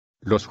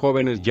Los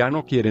jóvenes ya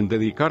no quieren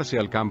dedicarse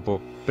al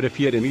campo,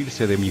 prefieren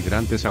irse de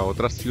migrantes a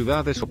otras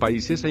ciudades o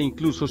países e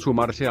incluso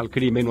sumarse al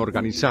crimen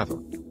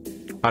organizado.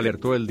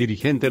 Alertó el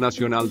dirigente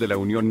nacional de la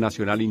Unión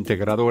Nacional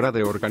Integradora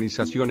de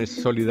Organizaciones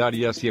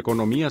Solidarias y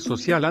Economía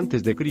Social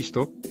antes de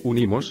Cristo,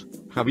 Unimoss,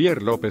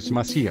 Javier López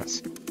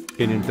Macías.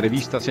 En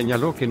entrevista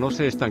señaló que no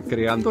se están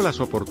creando las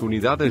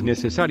oportunidades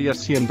necesarias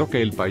siendo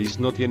que el país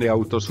no tiene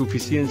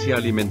autosuficiencia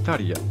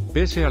alimentaria,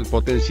 pese al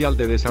potencial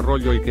de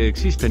desarrollo y que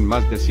existen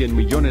más de 100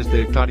 millones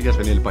de hectáreas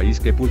en el país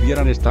que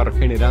pudieran estar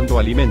generando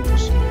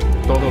alimentos.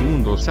 Todo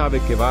mundo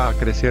sabe que va a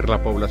crecer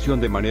la población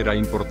de manera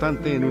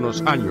importante en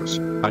unos años,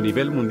 a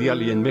nivel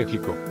mundial y en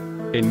México.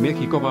 En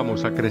México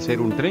vamos a crecer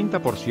un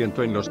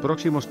 30% en los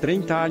próximos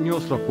 30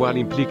 años, lo cual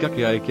implica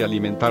que hay que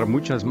alimentar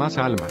muchas más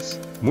almas,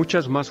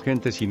 muchas más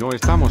gente si no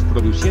estamos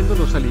produciendo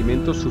los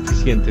alimentos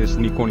suficientes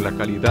ni con la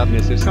calidad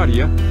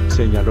necesaria,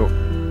 señaló.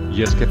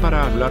 Y es que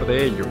para hablar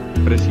de ello,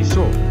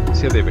 precisó,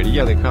 se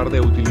debería dejar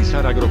de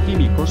utilizar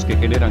agroquímicos que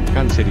generan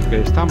cáncer y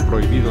que están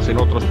prohibidos en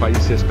otros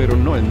países pero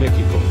no en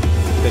México.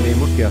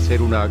 Tenemos que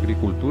hacer una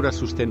agricultura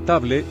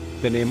sustentable,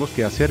 tenemos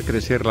que hacer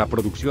crecer la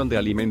producción de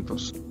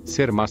alimentos,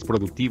 ser más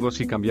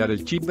productivos y cambiar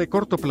el chip de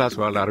corto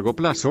plazo a largo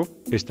plazo,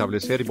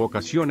 establecer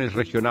vocaciones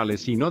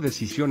regionales y no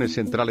decisiones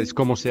centrales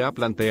como se ha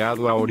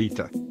planteado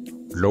ahorita.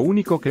 Lo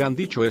único que han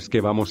dicho es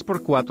que vamos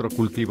por 4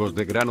 cultivos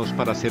de granos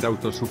para ser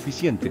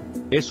autosuficiente.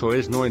 Eso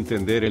es no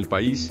entender el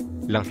país,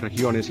 las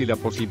regiones y la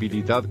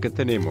posibilidad que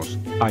tenemos,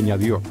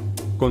 añadió.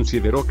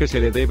 Consideró que se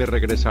le debe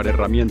regresar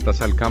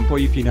herramientas al campo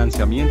y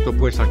financiamiento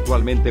pues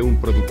actualmente un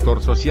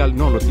productor social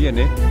no lo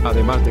tiene,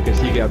 además de que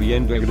sigue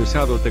habiendo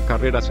egresados de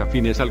carreras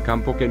afines al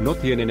campo que no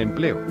tienen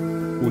empleo.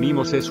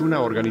 Unimoss es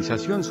una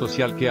organización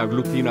social que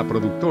aglutina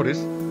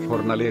productores,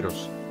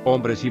 jornaleros,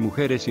 hombres y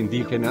mujeres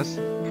indígenas,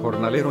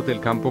 jornaleros del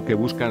campo que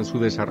buscan su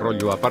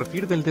desarrollo a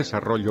partir del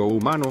desarrollo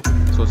humano,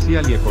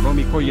 social y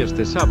económico y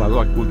este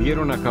sábado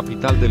acudieron a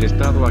Capital del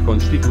Estado a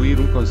constituir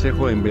un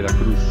consejo en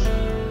Veracruz.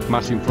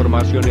 Más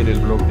información en el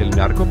blog del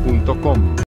narco.com.